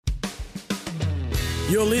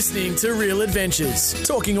You're listening to Real Adventures,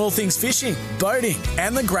 talking all things fishing, boating,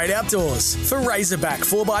 and the great outdoors. For Razorback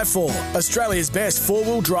 4x4, Australia's best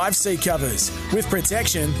four-wheel drive seat covers, with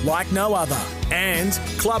protection like no other. And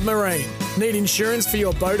Club Marine. Need insurance for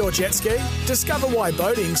your boat or jet ski? Discover why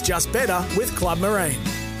boating's just better with Club Marine.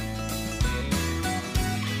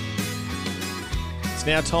 It's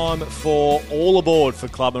now time for All Aboard for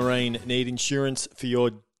Club Marine. Need insurance for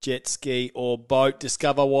your jet ski or boat?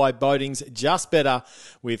 Discover why boating's just better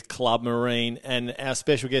with Club Marine. And our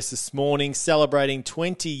special guest this morning, celebrating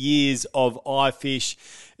 20 years of iFish,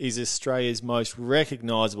 is Australia's most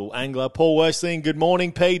recognisable angler, Paul Worsteling. Good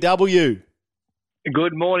morning, PW.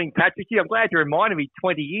 Good morning, Patrick. I'm glad you reminded me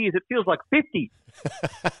 20 years. It feels like 50.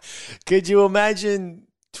 Could you imagine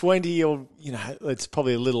 20 or, it's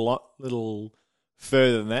probably a little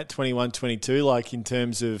further than that, 21, 22, like in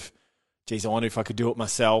terms of, geez, I wonder if I could do it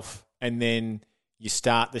myself. And then you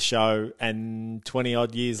start the show and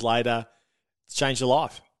 20-odd years later, it's changed your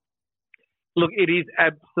life. Look, it is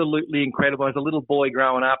absolutely incredible. As a little boy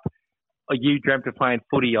growing up, you dreamt of playing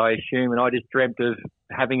footy, I assume, and I just dreamt of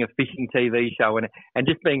having a fishing TV show and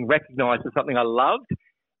just being recognised as something I loved.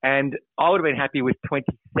 And I would have been happy with 20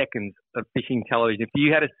 seconds of fishing television. If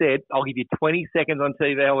you had said, I'll give you 20 seconds on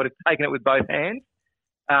TV, I would have taken it with both hands.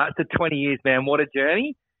 So 20 years, man, what a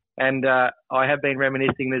journey. And I have been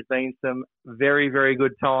reminiscing. There's been some very, very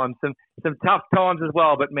good times, some tough times as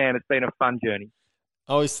well. But, man, it's been a fun journey.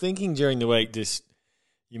 I was thinking during the week,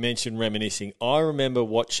 you mentioned reminiscing. I remember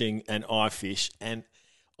watching an iFish, and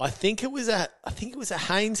I think it was a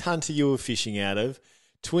Haynes Hunter you were fishing out of,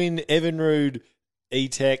 twin Evinrude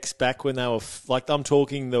E-Tex back when they were, I'm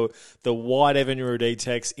talking the white Evinrude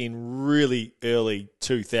E-Tex in really early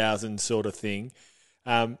 2000 sort of thing.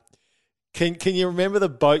 Can you remember the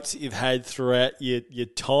boats that you've had throughout your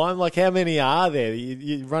time? Like, how many are there?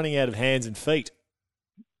 You're running out of hands and feet.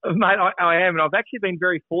 Mate, I am, and I've actually been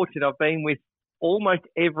very fortunate. I've been with almost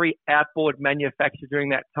every outboard manufacturer during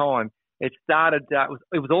that time. It started,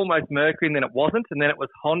 it was almost Mercury, and then it wasn't, and then it was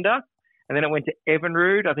Honda, and then it went to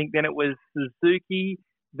Evinrude. I think then it was Suzuki,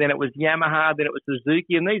 then it was Yamaha, then it was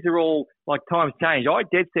Suzuki, and these are all, like, times change. I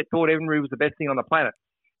dead set thought Evinrude was the best thing on the planet,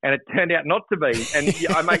 and it turned out not to be. And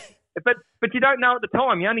But you don't know at the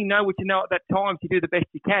time. You only know what you know at that time to do the best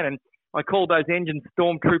you can. And I called those engines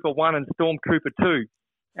Stormtrooper 1 and Stormtrooper 2.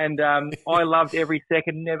 And I loved every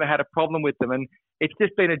second, never had a problem with them. And it's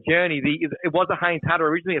just been a journey. It was a Haynes Hunter,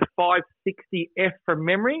 originally a 560F from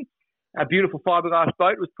memory, a beautiful fiberglass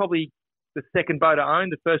boat. It was probably the second boat I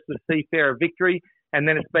owned. The first was Seafarer Victory. And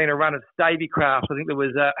then it's been a run of Stavy crafts. I think there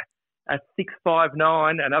was a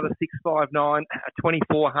 659, another 659, a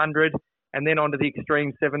 2400, and then onto the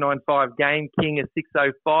Extreme 795 Game King, a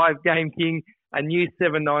 605 Game King, a new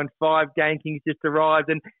 795 Game King's just arrived.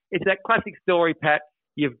 And it's that classic story, Pat.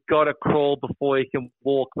 You've got to crawl before you can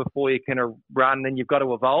walk, before you can run, and you've got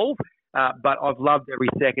to evolve. But I've loved every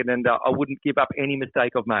second, and I wouldn't give up any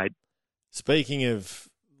mistake I've made. Speaking of,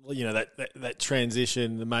 that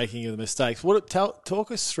transition, the making of the mistakes,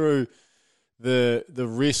 talk us through the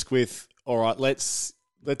risk with, all right, let's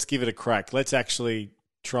give it a crack. Let's actually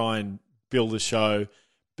try and build a show,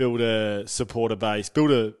 build a supporter base,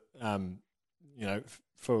 build a,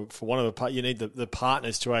 for one of the, you need the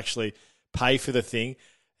partners to actually pay for the thing.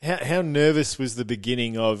 How nervous was the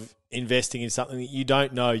beginning of investing in something that you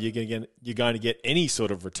don't know you're going to get any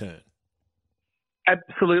sort of return?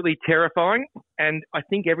 Absolutely terrifying. And I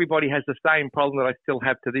think everybody has the same problem that I still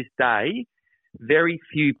have to this day. Very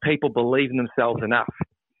few people believe in themselves enough.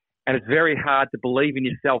 And it's very hard to believe in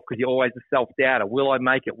yourself because you're always a self-doubter. Will I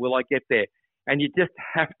make it? Will I get there? And you just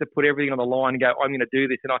have to put everything on the line and go, I'm going to do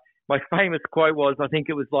this. And my famous quote was, I think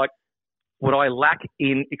it was like, what I lack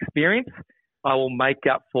in experience, I will make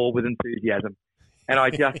up for with enthusiasm. And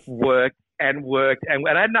I just worked and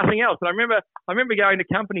I had nothing else. And I remember going to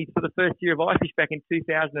companies for the first year of iFish back in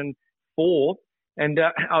 2004. And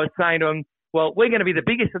I was saying to them, well, we're going to be the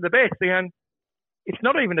biggest and the best. They're going, it's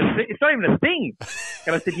not even a thing.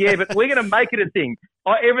 And I said, yeah, but we're going to make it a thing.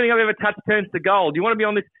 Everything I've ever touched turns to gold. You want to be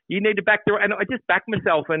on this? You need to back the. And I just backed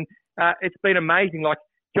myself, and it's been amazing. Like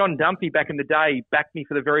John Dumpy back in the day backed me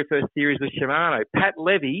for the very first series with Shimano. Pat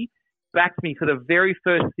Levy backed me for the very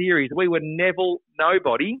first series. We were Neville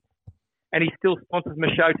nobody, and he still sponsors my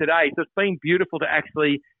show today. So it's been beautiful to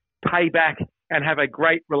actually pay back and have a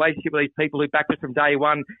great relationship with these people who backed us from day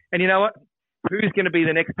one. And you know what? Who's going to be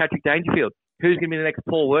the next Patrick Dangerfield? Who's going to be the next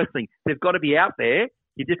Paul Worsteling? They've got to be out there.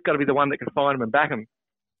 You just got to be the one that can find them and back them.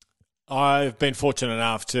 I've been fortunate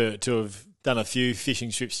enough to have done a few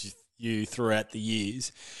fishing trips with you throughout the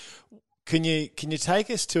years. Can you take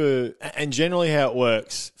us to and generally how it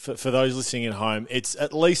works for those listening at home? It's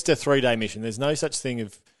at least a 3-day mission. There's no such thing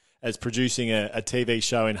as producing a TV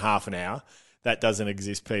show in half an hour. That doesn't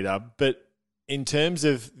exist, Peter. But in terms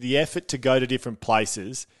of the effort to go to different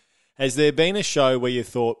places, has there been a show where you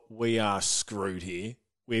thought, we are screwed here?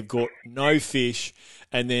 We've got no fish,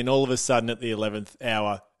 and then all of a sudden at the 11th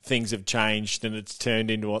hour, things have changed and it's turned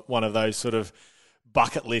into one of those sort of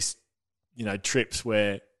bucket list, trips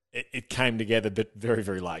where it came together, but very,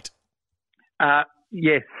 very late.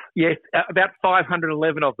 Yes, about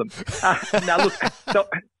 511 of them. Now, look,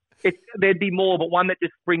 there'd be more, but one that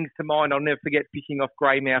just springs to mind, I'll never forget fishing off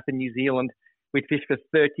Greymouth in New Zealand. We'd fished for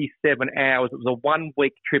 37 hours. It was a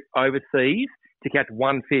 1-week trip overseas to catch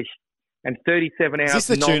one fish. And 37 hours. Is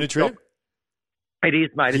this the tuna trip? It is,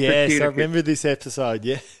 mate. It's yes, the tuna I remember this episode,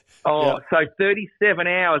 yeah. Oh, so 37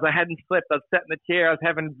 hours. I hadn't slept. I was sat in the chair. I was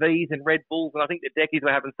having V's and Red Bulls, and I think the Deckies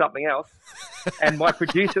were having something else. And my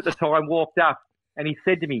producer at the time walked up, and he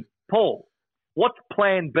said to me, Paul, what's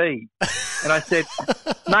plan B? And I said,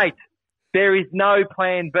 mate, there is no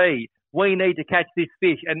plan B. We need to catch this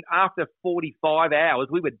fish. And after 45 hours,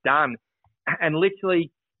 we were done. And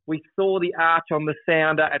literally, we saw the arch on the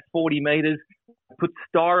sounder at 40 metres, put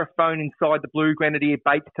styrofoam inside the blue grenadier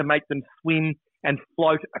baits to make them swim and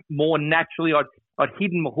float more naturally. I'd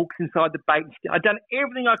hidden my hooks inside the bait. I'd done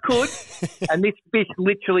everything I could, and this fish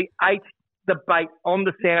literally ate the bait on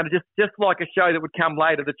the sounder, just like a show that would come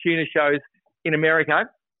later, the tuna shows in America.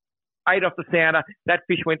 Ate off the sounder. That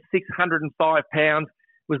fish went 605 pounds.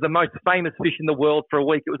 Was the most famous fish in the world for a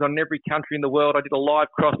week. It was on every country in the world. I did a live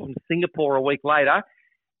cross from Singapore a week later,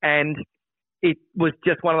 and it was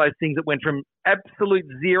just one of those things that went from absolute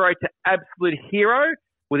zero to absolute hero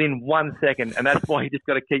within 1 second. And that's why you just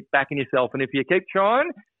got to keep backing yourself. And if you keep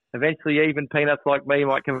trying, eventually even peanuts like me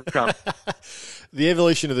might come from. The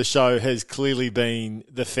evolution of the show has clearly been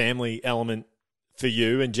the family element for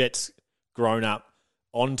you, and Jet's grown up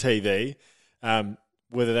on TV.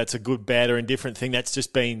 Whether that's a good, bad or indifferent thing, that's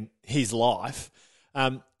just been his life.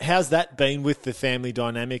 How's that been with the family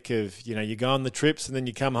dynamic of, you go on the trips and then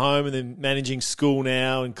you come home and then managing school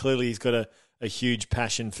now, and clearly he's got a huge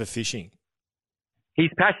passion for fishing? His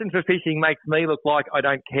passion for fishing makes me look like I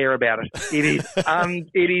don't care about it.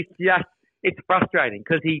 It's frustrating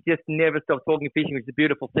because he just never stops talking fishing, which is a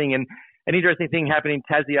beautiful thing. And an interesting thing happened in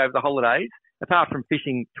Tassie over the holidays. Apart from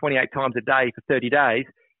fishing 28 times a day for 30 days,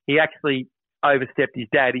 he actually overstepped his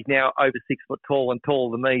dad. He's now over 6 foot tall and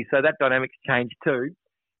taller than me. So that dynamic's changed too.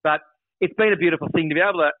 But it's been a beautiful thing to be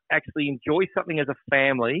able to actually enjoy something as a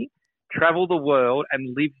family, travel the world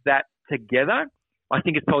and live that together. I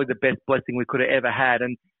think it's probably the best blessing we could have ever had.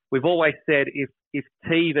 And we've always said if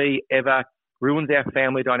TV ever ruins our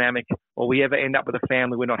family dynamic, or we ever end up with a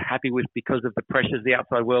family we're not happy with because of the pressures of the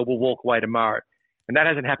outside world, we'll walk away tomorrow. And that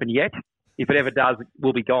hasn't happened yet. If it ever does,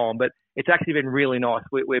 we'll be gone. But it's actually been really nice.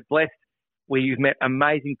 We're blessed. We've met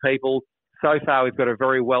amazing people. So far, we've got a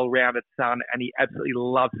very well-rounded son, and he absolutely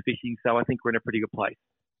loves fishing, so I think we're in a pretty good place.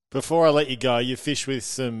 Before I let you go, you fish with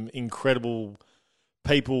some incredible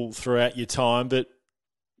people throughout your time, but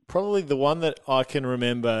probably the one that I can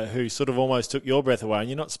remember who sort of almost took your breath away, and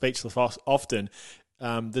you're not speechless often,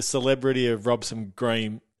 the celebrity of Robson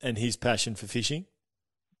Green and his passion for fishing.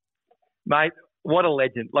 Mate, what a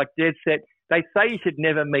legend. Like Jed said, they say you should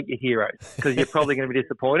never meet your heroes because you're probably going to be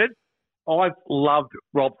disappointed. I've loved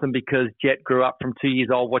Robson because Jet grew up from 2 years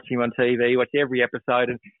old watching him on TV, watched every episode.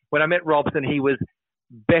 And when I met Robson, he was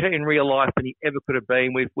better in real life than he ever could have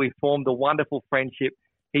been. We've formed a wonderful friendship.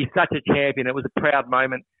 He's such a champion. It was a proud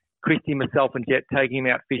moment. Christy, myself and Jet taking him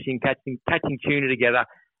out fishing, catching tuna together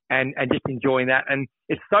and just enjoying that. And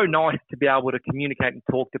it's so nice to be able to communicate and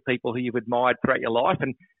talk to people who you've admired throughout your life.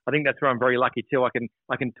 And I think that's where I'm very lucky too. I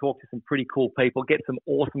can talk to some pretty cool people, get some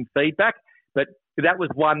awesome feedback. But that was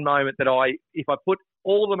one moment that if I put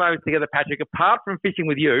all the moments together, Patrick, apart from fishing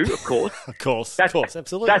with you, of course. of course,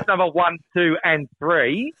 absolutely. That's number 1, 2, and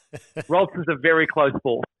 3. Robson's a very close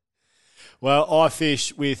fourth. Well,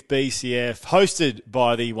 iFish with BCF, hosted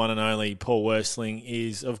by the one and only Paul Worsteling,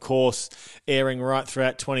 is, of course, airing right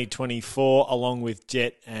throughout 2024, along with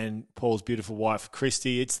Jet and Paul's beautiful wife,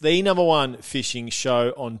 Christy. It's the number 1 fishing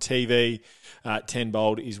show on TV. 10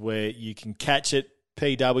 Bold is where you can catch it.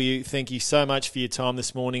 PW, thank you so much for your time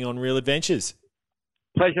this morning on Real Adventures.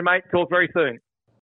 Pleasure, mate. Talk very soon.